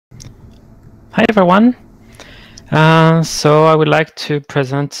Hi everyone. So I would like to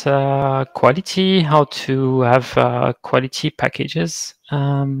present quality, how to have quality packages.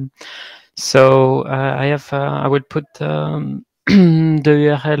 I will put the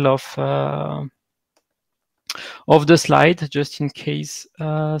URL of the slide just in case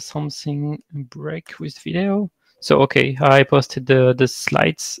something break with video. So okay, I posted the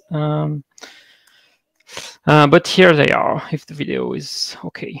slides, but here they are. If the video is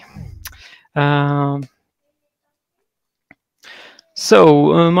okay. My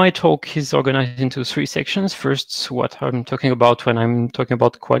talk is organized into 3 sections. First, what I'm talking about when I'm talking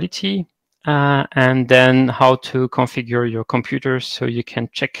about quality, and then how to configure your computer so you can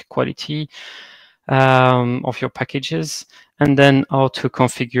check quality of your packages, and then how to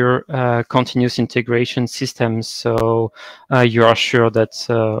configure continuous integration systems so you are sure that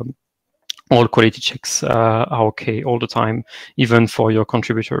all quality checks are okay all the time, even for your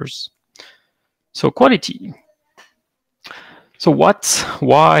contributors. So quality. So what,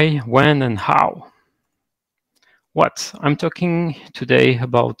 why, when, and how? What? I'm talking today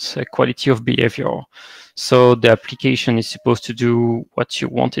about quality of behavior. So the application is supposed to do what you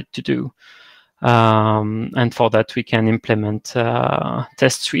want it to do. And for that, we can implement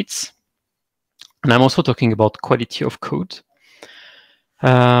test suites. And I'm also talking about quality of code.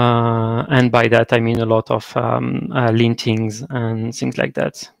 And by that, I mean a lot of lintings and things like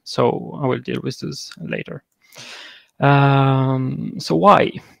that. So I will deal with those later. So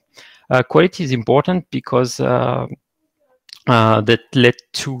why? Quality is important because that let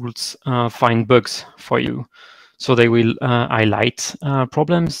tools find bugs for you. So they will highlight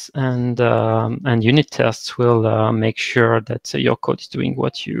problems, and unit tests will make sure that your code is doing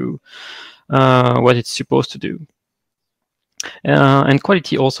what it's supposed to do. And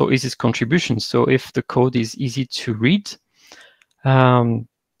quality also is its contribution. So if the code is easy to read, and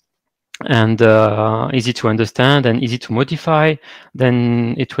easy to understand and easy to modify,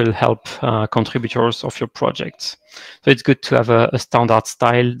 then it will help contributors of your project. So it's good to have a standard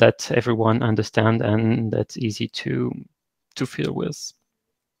style that everyone understands and that's easy to fill with.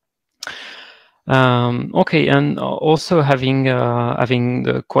 Okay, and also having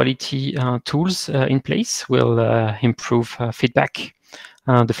the quality tools in place will improve feedback.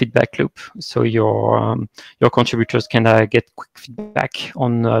 The feedback loop, so your contributors can get quick feedback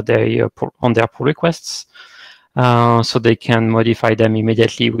on their pull requests, so they can modify them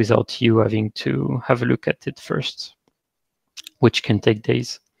immediately without you having to have a look at it first, which can take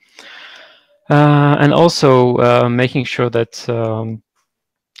days. And also making sure that,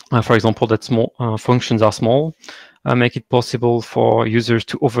 for example, that small functions are small. Make it possible for users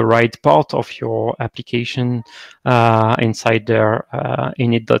to override part of your application inside their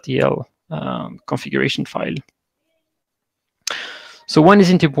init.el configuration file. So when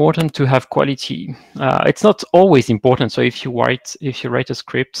is it important to have quality? It's not always important. So if you write a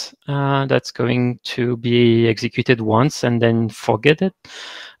script that's going to be executed once and then forgotten,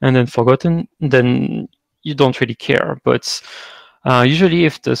 then you don't really care. But usually,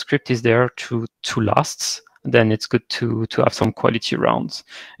 if the script is there to last, then it's good to have some quality around.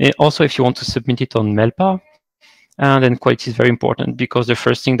 And also, if you want to submit it on MELPA, then quality is very important, because the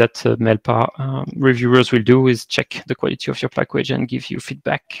first thing that MELPA reviewers will do is check the quality of your package and give you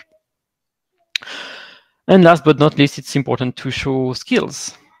feedback. And last but not least, it's important to show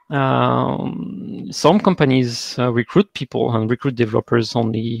skills. Some companies recruit people and recruit developers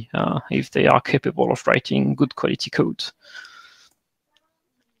only if they are capable of writing good quality code.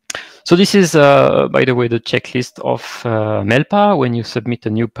 So this is, by the way, the checklist of MELPA when you submit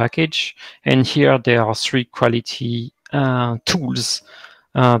a new package. And here there are 3 quality tools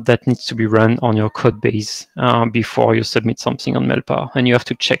that needs to be run on your code base before you submit something on MELPA. And you have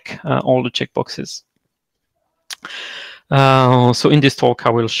to check all the checkboxes. So in this talk, I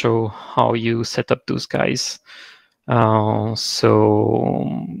will show how you set up those guys. So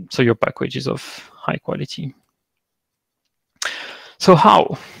your package is of high quality. So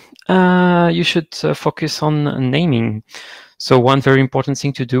how? You should focus on naming. So one very important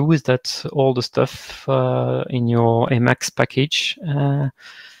thing to do is that all the stuff in your Emacs package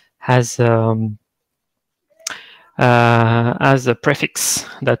has a prefix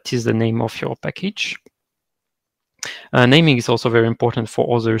that is the name of your package. Naming is also very important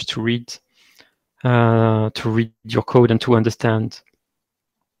for others to read your code and to understand.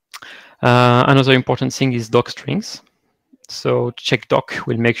 Another important thing is docstrings. So checkdoc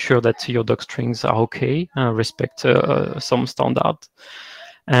will make sure that your docstrings are okay, respect some standard.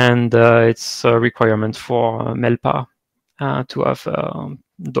 And it's a requirement for MELPA to have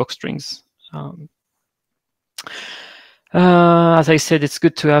docstrings. As I said, it's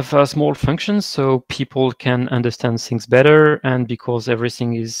good to have small functions so people can understand things better, and because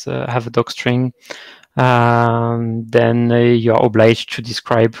everything is have a docstring, then you're obliged to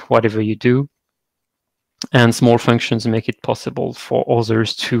describe whatever you do. And small functions make it possible for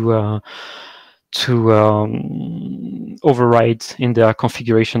others to override in their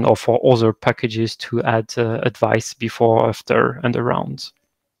configuration, or for other packages to add advice before, after, and around.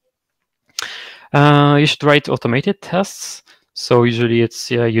 You should write automated tests. So usually it's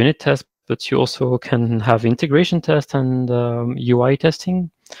unit tests, but you also can have integration tests and UI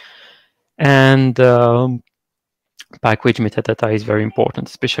testing. And package metadata is very important,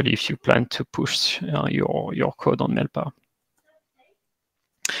 especially if you plan to push your code on MELPA.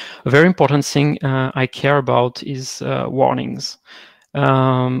 A very important thing I care about is warnings.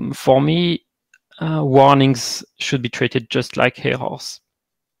 For me, warnings should be treated just like errors,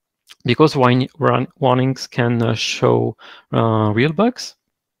 because warnings can show real bugs.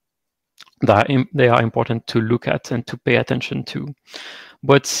 They are important to look at and to pay attention to.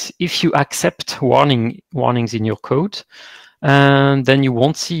 But if you accept warnings in your code, then you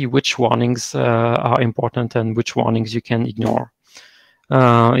won't see which warnings are important and which warnings you can ignore.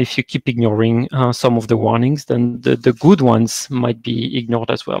 If you keep ignoring some of the warnings, then the good ones might be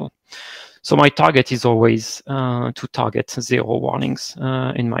ignored as well. So my target is always to target 0 warnings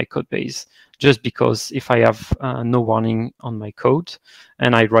in my code base, just because if I have no warning on my code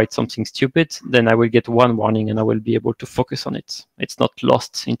and I write something stupid, then I will get 1 warning and I will be able to focus on it. It's not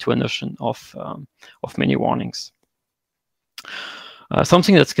lost into an ocean of many warnings.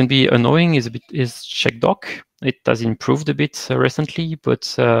 Something that can be annoying is checkdoc. It has improved a bit recently,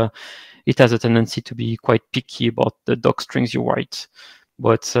 but it has a tendency to be quite picky about the docstrings you write.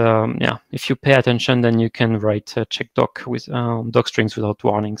 But yeah, if you pay attention, then you can write checkdoc with docstrings without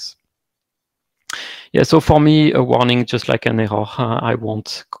warnings. Yeah, so for me, a warning, just like an error, I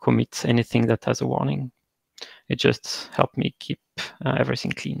won't commit anything that has a warning. It just helps me keep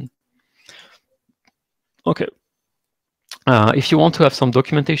everything clean. Okay. If you want to have some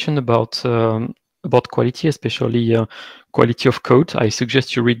documentation about quality, especially quality of code, I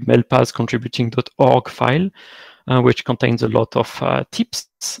suggest you read MELPA's contributing.org file, which contains a lot of tips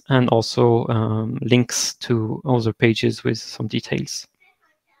and also links to other pages with some details.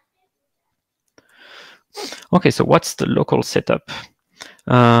 Okay, so what's the local setup?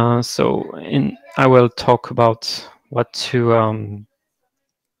 I will talk about how to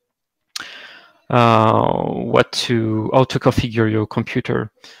configure your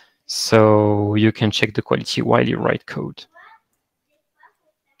computer so you can check the quality while you write code.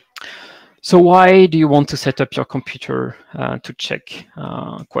 So why do you want to set up your computer to check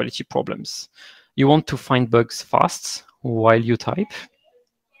quality problems? You want to find bugs fast while you type,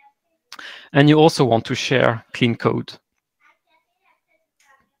 and you also want to share clean code.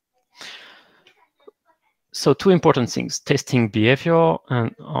 So 2 important things: testing behavior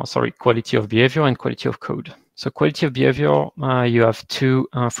and quality of behavior and quality of code. So quality of behavior, you have 2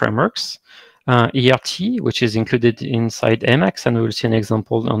 frameworks. ERT, which is included inside Emacs, and we will see an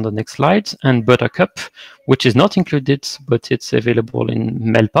example on the next slide, and Buttercup, which is not included, but it's available in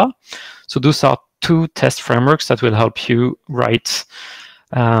MELPA. So those are 2 test frameworks that will help you write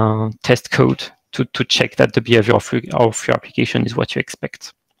test code to check that the behavior of your application is what you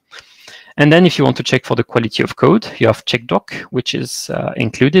expect. And then if you want to check for the quality of code, you have checkdoc, which is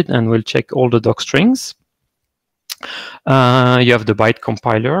included and will check all the docstrings. You have the byte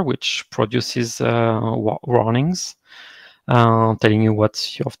compiler, which produces warnings telling you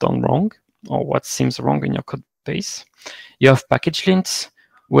what you have done wrong or what seems wrong in your code base. You have package-lint,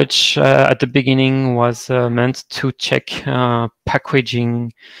 which at the beginning was meant to check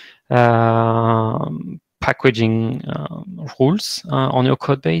packaging rules on your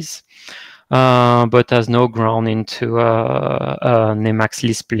code base, but has now grown into an Emacs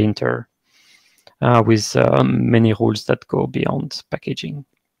Lisp linter with many rules that go beyond packaging.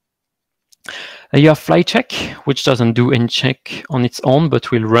 You have flycheck, which doesn't do any check on its own,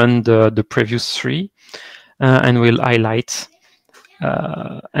 but will run the previous 3 and will highlight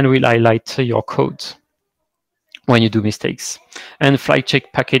your code when you do mistakes. And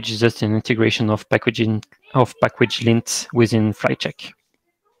flycheck package is just an integration of package-lint within flycheck.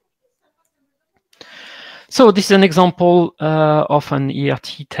 So this is an example of an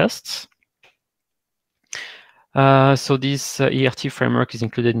ERT test. So this ERT framework is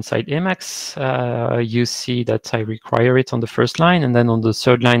included inside Emacs. You see that I require it on the first line, and then on the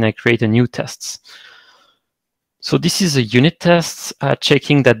 3rd line, I create a new test. So this is a unit test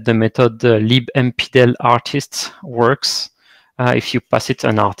checking that the method libmpdelartist works if you pass it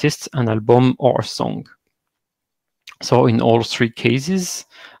an artist, an album, or a song. So in all three cases,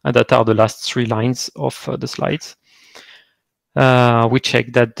 that are the last 3 lines of the slides, we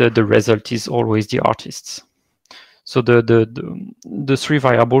check that the result is always the artist's. So the 3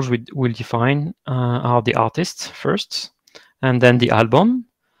 variables we will define are the artist first, and then the album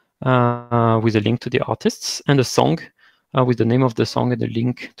with a link to the artists, and a song with the name of the song and a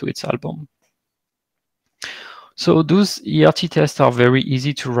link to its album. So those ERT tests are very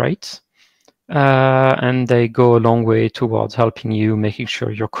easy to write, and they go a long way towards helping you, making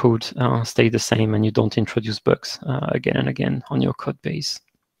sure your code stays the same and you don't introduce bugs again and again on your code base.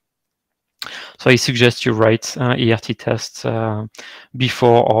 So I suggest you write ERT tests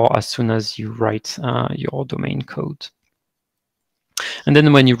before or as soon as you write your domain code. And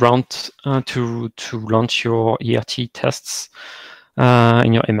then when you want to launch your ERT tests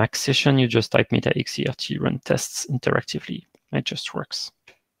in your Emacs session, you just type meta-x ERT run tests interactively. It just works.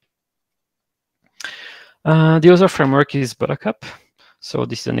 The other framework is Buttercup. So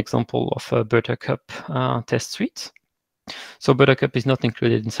this is an example of a Buttercup test suite. So Buttercup is not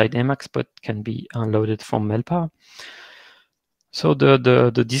included inside Emacs, but can be loaded from MELPA. So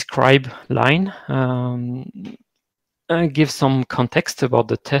the describe line gives some context about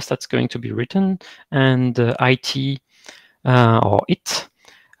the test that's going to be written, and IT or it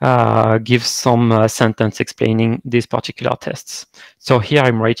gives some sentence explaining these particular tests. So here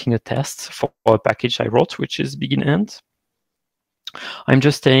I'm writing a test for a package I wrote, which is begin end. I'm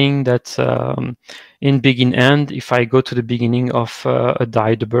just saying that in begin end, if I go to the beginning of a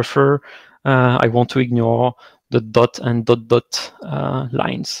died buffer, I want to ignore the dot and dot dot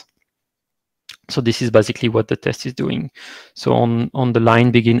lines. So this is basically what the test is doing. So on the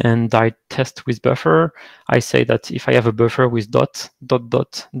line begin end died test with buffer, I say that if I have a buffer with dot, dot,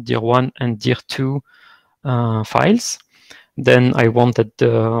 dot, dir1 and dir2 files, then I want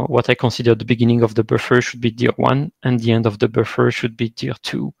that what I consider the beginning of the buffer should be dir1 and the end of the buffer should be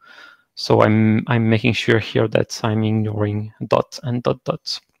dir2. So I'm making sure here that I'm ignoring dot and dot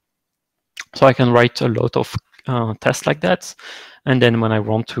dot. So I can write a lot of tests like that. And then when I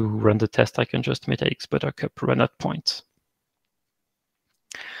want to run the test, I can just meta-x buttercup-run-at-point.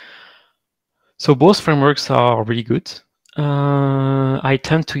 So both frameworks are really good. I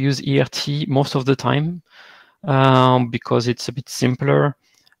tend to use ERT most of the time because it's a bit simpler.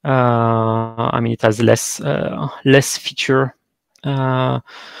 I mean, it has less feature.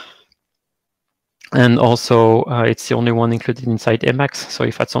 And also, it's the only one included inside Emacs. So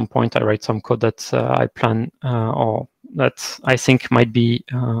if at some point I write some code that I plan or that I think might be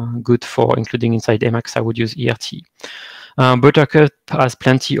good for including inside Emacs, I would use ERT. Buttercup has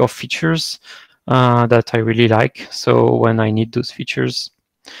plenty of features that I really like. So when I need those features,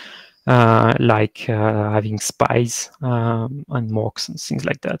 like having spies and mocks and things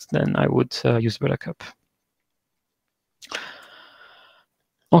like that, then I would use Buttercup.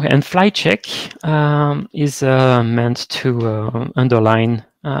 Okay, and flycheck is meant to underline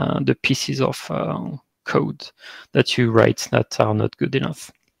the pieces of code that you write that are not good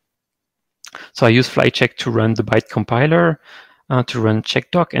enough. So I use flycheck to run the byte compiler, to run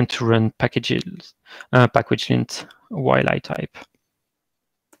checkdoc, and to run package-lint while I type.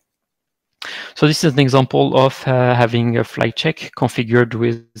 So this is an example of having a flycheck configured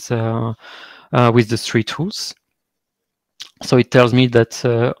with the 3 tools. So it tells me that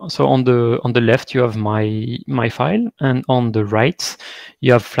so on the left you have my file, and on the right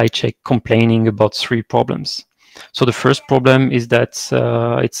you have flycheck complaining about 3 problems. So the first problem is that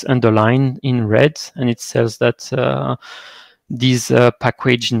it's underlined in red, and it says that this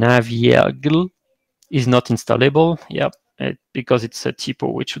package navigel is not installable. Yep, because it's a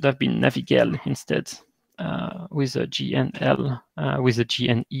typo. It should have been navigel instead, with a G and L, with a G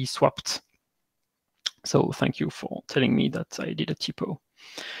and E swapped. So thank you for telling me that I did a typo.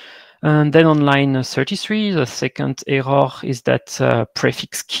 And then on line 33, the second error is that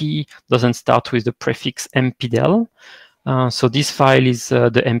prefix key doesn't start with the prefix mpdel. So this file is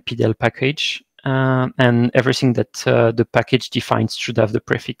the mpdel package, and everything that the package defines should have the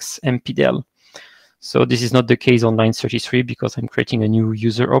prefix mpdel. So this is not the case on line 33 because I'm creating a new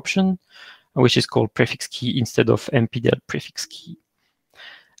user option, which is called prefix key instead of mpdel prefix key.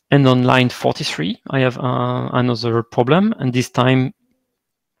 And on line 43, I have another problem, and this time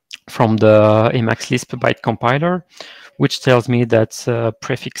from the Emacs Lisp byte compiler, which tells me that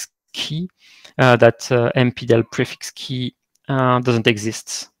prefix key, mpdel prefix key doesn't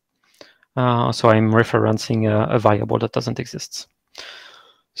exist. So I'm referencing a variable that doesn't exist.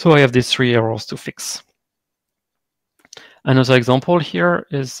 So I have these 3 errors to fix. Another example here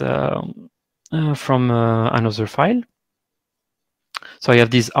is from another file. So I have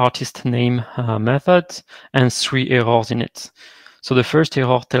this artist name method and 3 errors in it. So the first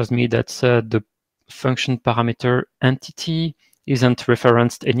error tells me that the function parameter entity isn't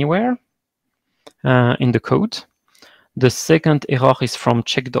referenced anywhere in the code. The second error is from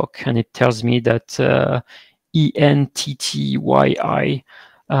checkdoc, and it tells me that entty,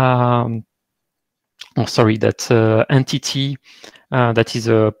 that entity that is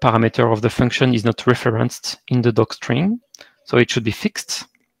a parameter of the function is not referenced in the docstring, so it should be fixed.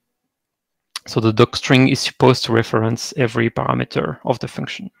 So the docstring is supposed to reference every parameter of the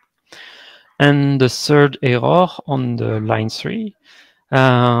function. And the third error on the line 3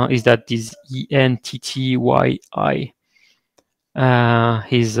 is that this entty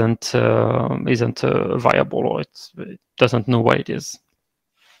isn't viable, or it doesn't know what it is.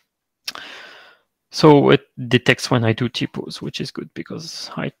 So it detects when I do typos, which is good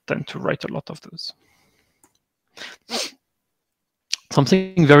because I tend to write a lot of those.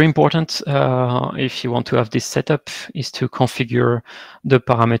 Something very important if you want to have this setup is to configure the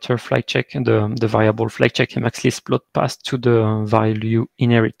parameter flycheck and the variable flycheck Emacs Lisp load path to the value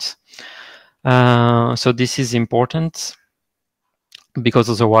inherit. So this is important because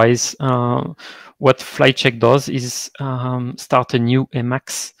otherwise what flycheck does is start a new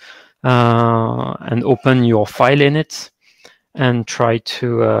Emacs and open your file in it and try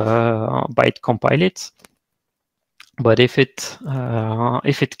to byte compile it. But if it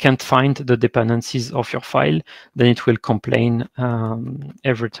can't find the dependencies of your file, then it will complain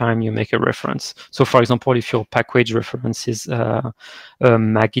every time you make a reference. So, for example, if your package reference is a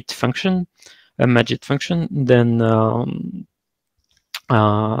magit function, then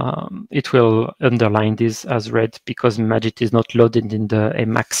it will underline this as red because magit is not loaded in the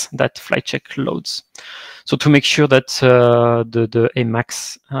Emacs that flycheck loads. So to make sure that the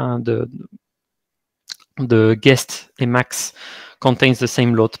Emacs, the guest Emacs contains the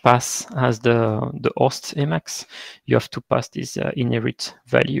same load path as the host Emacs, you have to pass this inherit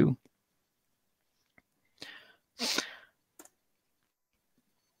value.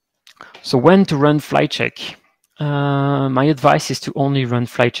 So when to run flycheck? My advice is to only run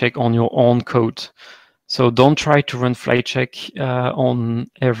flycheck on your own code. So don't try to run flycheck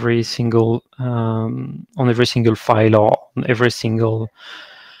on every single file or on every single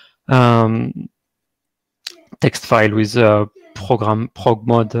text file with prog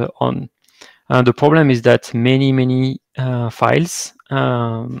mode on. The problem is that many files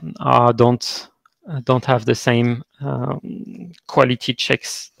don't have the same quality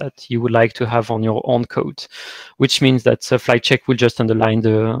checks that you would like to have on your own code, which means that flycheck will just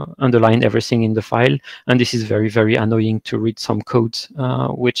underline everything in the file, and this is very annoying to read some code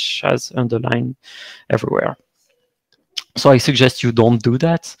which has underline everywhere. So I suggest you don't do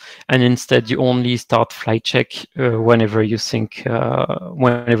that, and instead you only start flycheck whenever you think,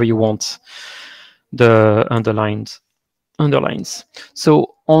 whenever you want the underlines.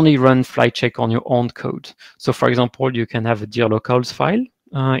 So only run flycheck on your own code. So for example, you can have a dear locals file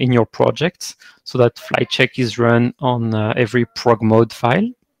in your project so that flycheck is run on every prog mode file.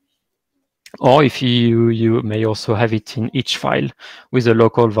 Or if you may also have it in each file with a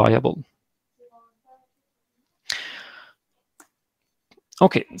local variable.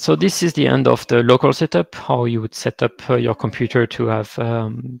 Okay, so this is the end of the local setup, how you would set up your computer to have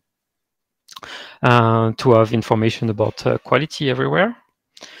information about quality everywhere.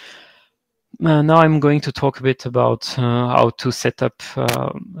 Now I'm going to talk a bit about how to set up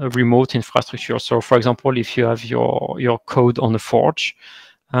a remote infrastructure. So for example, if you have your code on a forge,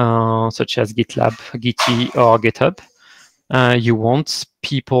 such as GitLab, Gitty, or GitHub, you want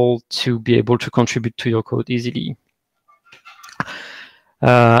people to be able to contribute to your code easily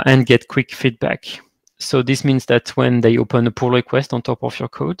and get quick feedback. So this means that when they open a pull request on top of your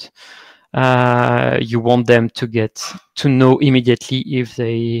code, you want them to get to know immediately if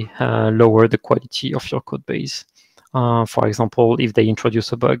they lower the quality of your code base. For example, if they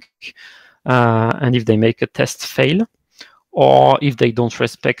introduce a bug and if they make a test fail, or if they don't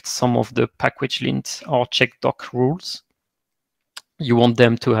respect some of the package-lint or checkdoc rules, you want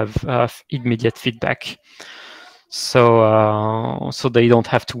them to have immediate feedback. So so they don't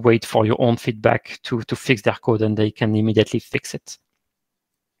have to wait for your own feedback to fix their code, and they can immediately fix it.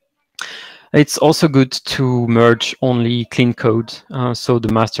 It's also good to merge only clean code, so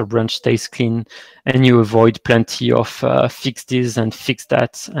the master branch stays clean, and you avoid plenty of fix this and fix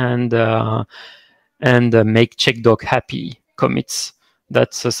that, and make checkdoc happy commits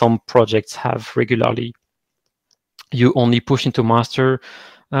that some projects have regularly. You only push into master.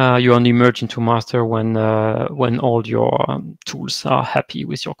 You only merge into master when all your tools are happy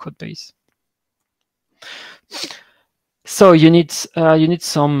with your code base. So you need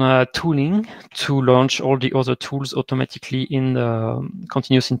some tooling to launch all the other tools automatically in the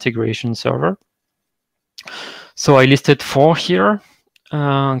continuous integration server. So I listed 4 here.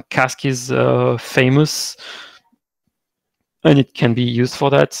 Cask is famous, and it can be used for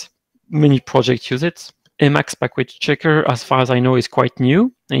that. Many projects use it. Emacs-package-checker, as far as I know, is quite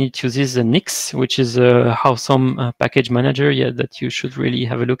new, and it uses a Nix, which is how some package manager that you should really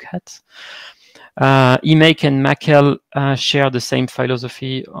have a look at. Emake and makel share the same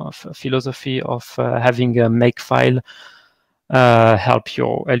philosophy of having a make file help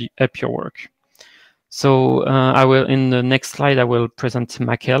your work. So I will, in the next slide, I will present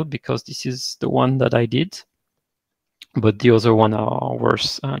makel because this is the one that I did, but the other one are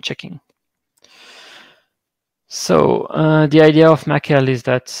worth checking. So the idea of makel is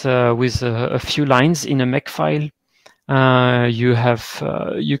that with a few lines in a make file,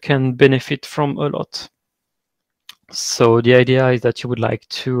 you can benefit from a lot. So the idea is that you would like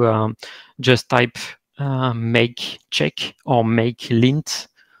to just type make check or make lint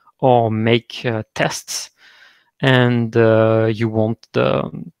or make tests, and you want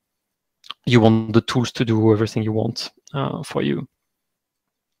the tools to do everything you want for you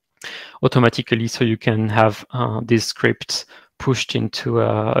automatically, so you can have this script pushed into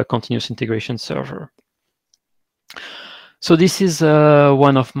a continuous integration server. So this is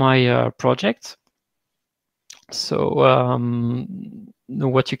one of my projects. So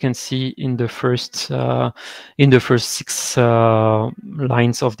what you can see in the first 6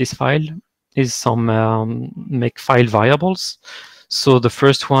 lines of this file is some make file variables. So the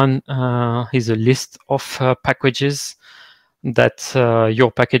first one is a list of packages that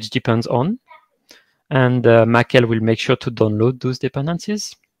your package depends on, and makel will make sure to download those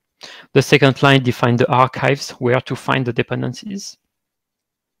dependencies. The second line defines the archives where to find the dependencies.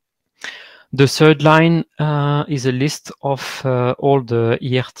 The third line is a list of all the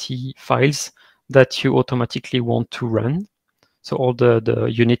ERT files that you automatically want to run. So all the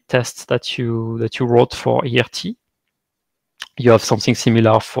unit tests that you wrote for ERT. You have something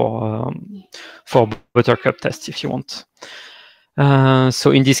similar for buttercup tests if you want.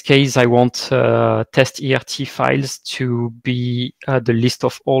 So in this case, I want test ERT files to be the list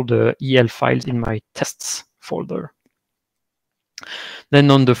of all the EL files in my tests folder.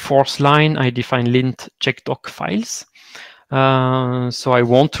 Then on the fourth line, I define lint checkdoc files. So I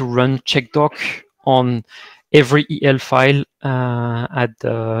want to run checkdoc on every EL file at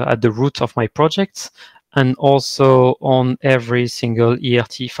the root of my project, and also on every single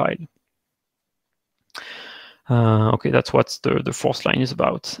ERT file. Okay, that's what the fourth line is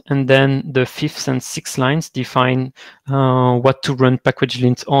about. And then the fifth and sixth lines define what to run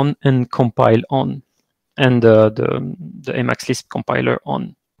package-lint on and compile on, and the Emacs Lisp compiler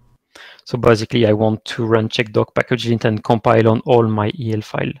on. So basically, I want to run checkdoc package-lint and compile on all my EL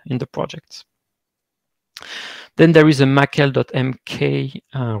file in the project. Then there is a makel.mk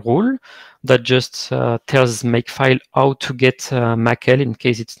rule that just tells makefile how to get makel in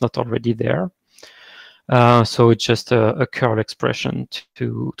case it's not already there. So it's just a curl expression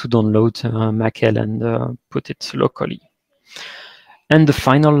to download makel and put it locally. And the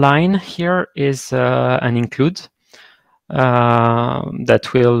final line here is an include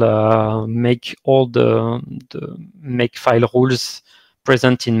that will make all the makefile rules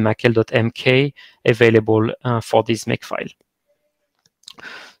present in makel.mk available for this makefile.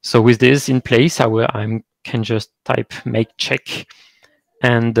 So with this in place, I can just type make check,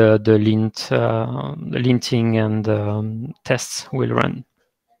 and the linting and tests will run.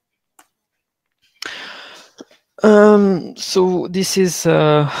 So this is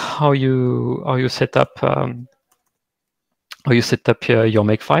how you set up your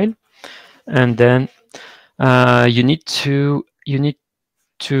makefile, and then you need to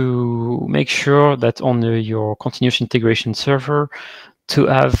make sure that on your continuous integration server to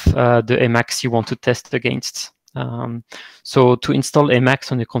have the Emacs you want to test against. So to install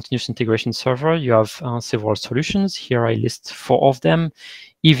Emacs on a continuous integration server, you have several solutions. Here I list 4 of them.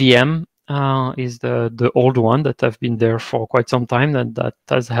 EVM is the old one that have been there for quite some time, and that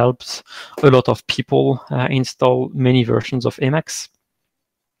has helped a lot of people install many versions of Emacs.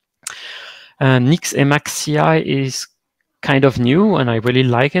 Nix Emacs CI is kind of new, and I really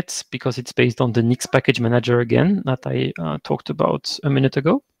like it because it's based on the Nix package manager again that I talked about a minute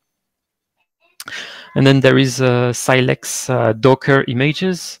ago. And then there is Silex Docker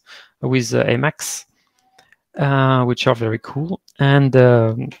images with Emacs, which are very cool. And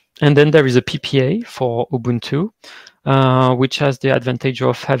then there is a PPA for Ubuntu, which has the advantage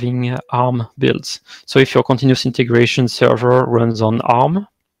of having ARM builds. So if your continuous integration server runs on ARM,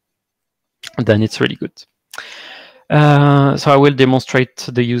 then it's really good. So I will demonstrate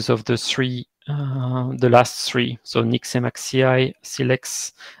the use of the the last three, so Nix, Emacs CI,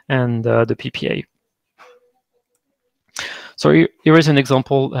 Silex, and the PPA. So here is an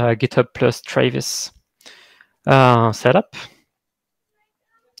example, GitHub plus Travis setup.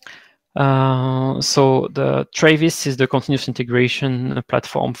 So the Travis is the continuous integration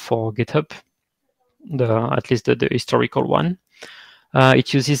platform for GitHub, at least the historical one.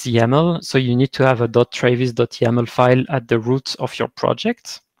 It uses YAML, so you need to have a .travis.yaml file at the root of your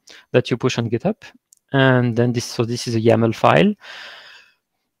project that you push on GitHub. And then this is a YAML file.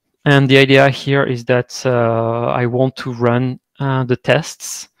 And the idea here is that I want to run the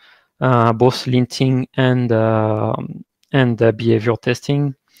tests, both linting and behavior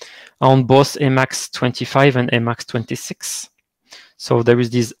testing, on both Emacs 25 and Emacs 26. So there is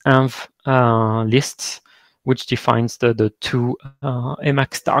this env list, which defines the two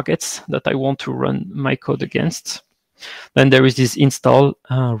Emacs targets that I want to run my code against. Then there is this install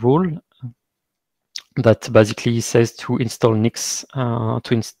rule that basically says to install Nix,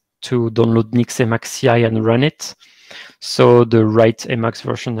 to download Nix Emacs CI and run it. So the right Emacs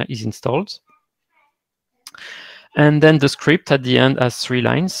version is installed. And then the script at the end has 3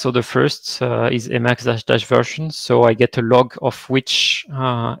 lines. So the first is Emacs -- version. So I get a log of which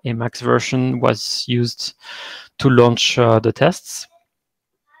Emacs version was used to launch the tests.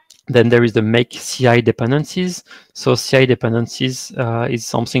 Then there is the make CI dependencies. So CI dependencies is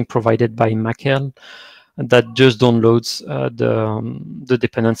something provided by makel that just downloads the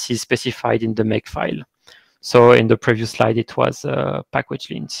dependencies specified in the make file. So in the previous slide, it was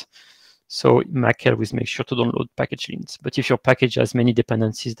package-lint. So makel will make sure to download package-lint. But if your package has many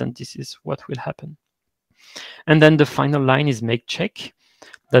dependencies, then this is what will happen. And then the final line is make check.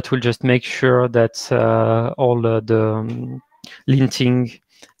 That will just make sure that all the linting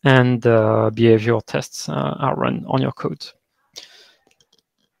and behavior tests are run on your code.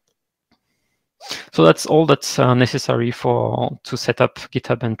 So that's all that's necessary to set up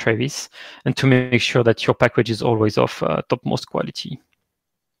GitHub and Travis, and to make sure that your package is always of topmost quality.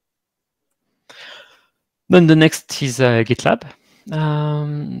 Then the next is GitLab.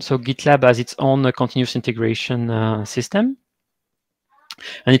 So GitLab has its own continuous integration system,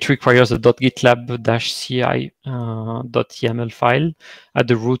 and it requires a .gitlab-ci .yaml file at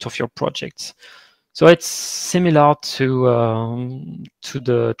the root of your project. So it's similar to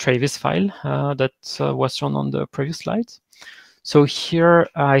the Travis file that was shown on the previous slide. So here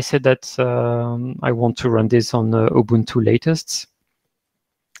I said that I want to run this on Ubuntu latest.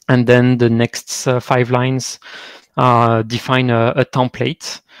 And then the next 5 lines define a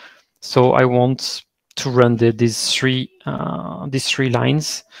template. So I want to run these three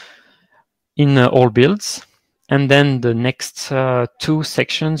lines in all builds. And then the next 2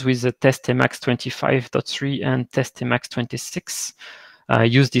 sections with the test Emacs 25.3 and test Emacs 26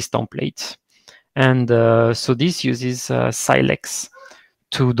 use this template. And so this uses Silex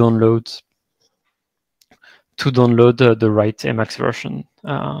to download the right Emacs version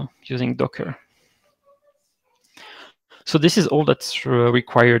using Docker. So this is all that's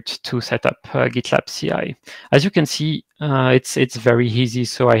required to set up GitLab CI. As you can see, it's very easy,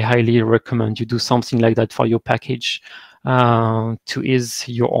 so I highly recommend you do something like that for your package to ease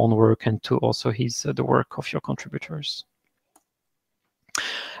your own work and to also ease the work of your contributors.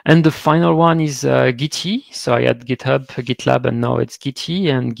 And the final one is Git. So I had GitHub, GitLab, and now it's Git,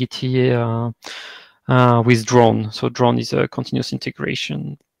 and Git with Drone. So Drone is a continuous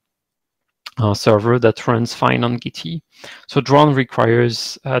integration server that runs fine on Git. So Drone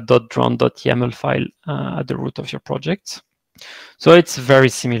requires .drone.yaml file at the root of your project. So it's very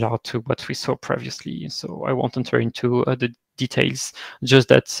similar to what we saw previously. So I won't enter into the details.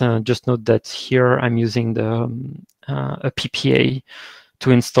 Just note that here I'm using a PPA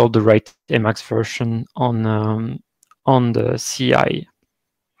to install the right Emacs version on the CI.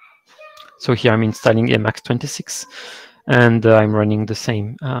 So here I'm installing Emacs 26, and I'm running the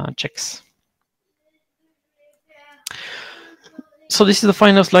same checks. So this is the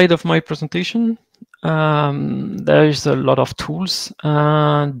final slide of my presentation. There's a lot of tools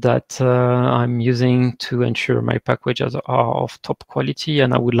that I'm using to ensure my packages are of top quality,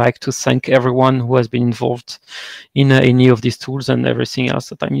 and I would like to thank everyone who has been involved in any of these tools and everything else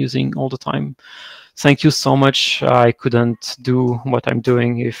that I'm using all the time. Thank you so much. I couldn't do what I'm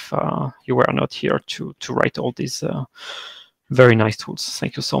doing if you were not here to write all these very nice tools.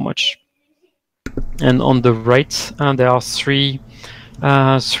 Thank you so much. And on the right, there are three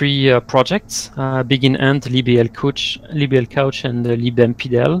projects: Begin End, libl Couch, and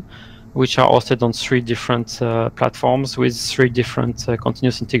libmpdl. which are hosted on 3 different platforms with 3 different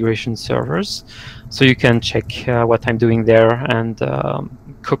continuous integration servers. So you can check what I'm doing there and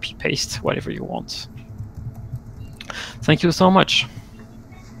copy paste whatever you want. Thank you so much.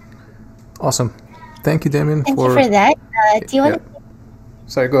 Awesome. Thank you, Damien. Thank you for that. Do you want to?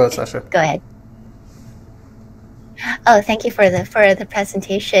 Sorry, go ahead, Sasha. Go ahead. Oh, thank you for the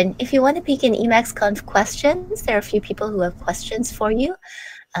presentation. If you want to begin EmacsConf questions, there are a few people who have questions for you.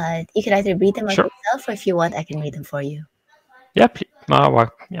 You can either read them out yourself, or if you want, I can read them for you. Yeah,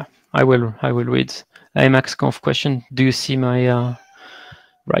 yeah, I will read. EmacsConf question. Do you see my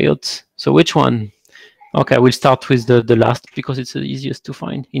riot? So which one? Okay, I will start with the last because it's the easiest to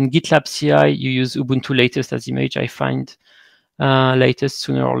find. In GitLab CI, you use Ubuntu latest as image. I find latest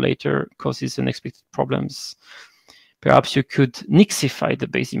sooner or later causes unexpected problems. Perhaps you could nixify the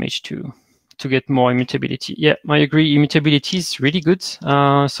base image to get more immutability. Yeah, I agree. Immutability is really good.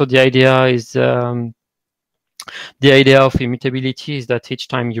 So the idea is the idea of immutability is that each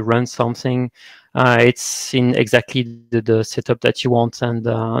time you run something, it's in exactly the setup that you want, and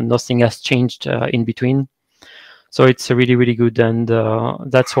nothing has changed in between. So it's really, really good, and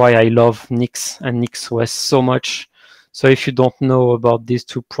that's why I love Nix and NixOS so much. So if you don't know about these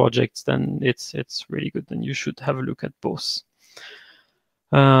 2 projects, then it's really good, and you should have a look at both.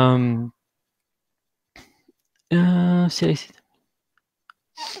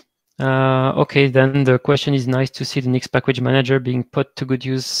 Okay, then the question is, nice to see the Nix package manager being put to good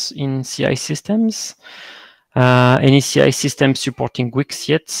use in CI systems. Any CI system supporting Gwix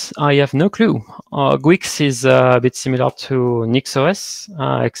yet? I have no clue. Gwix is a bit similar to NixOS,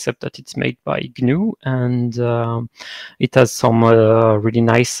 except that it's made by GNU, and it has some really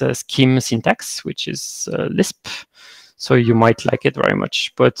nice scheme syntax, which is Lisp. So you might like it very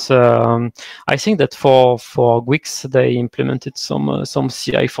much. But I think that for Gwix, they implemented some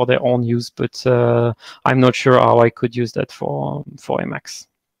CI for their own use, but I'm not sure how I could use that for Emacs.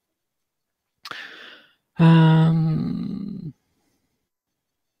 And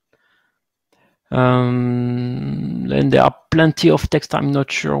there are plenty of text. I'm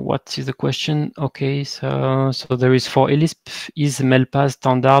not sure what is the question. Okay, so there is for Lisp, is MELPA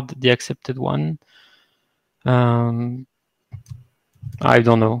standard the accepted one? I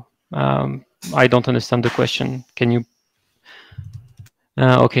don't know. I don't understand the question. Can you?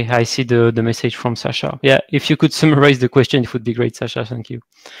 Okay, I see the message from Sasha. Yeah, if you could summarize the question, it would be great, Sasha. Thank you.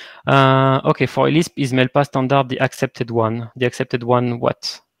 Okay, for Lisp, is MELPA standard the accepted one? The accepted one,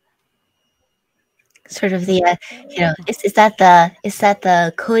 what? Sort of the, is that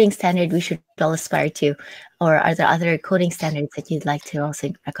the coding standard we should all aspire to, or are there other coding standards that you'd like to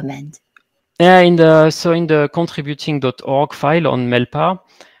also recommend? Yeah, in the contributing.org file on MELPA,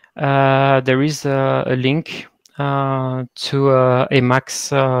 there is a link to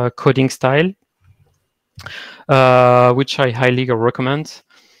Emacs coding style, which I highly recommend.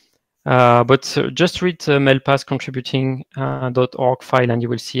 But just read MELPA's contributing.org file, and you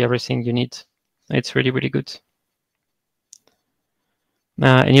will see everything you need. It's really, really good.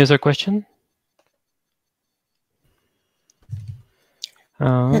 Any other question?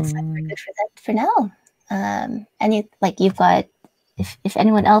 Looks like we're good for that for now. You've got, if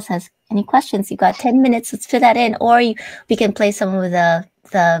anyone else has any questions, you've got 10 minutes. Let's fit that in, or we can play some of the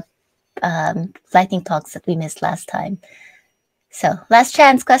lightning talks that we missed last time. So last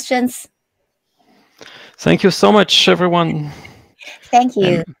chance, questions. Thank you so much, everyone. Thank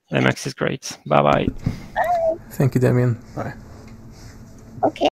you. Emacs is great. Bye-bye. Bye. Thank you, Damien. Bye. Okay.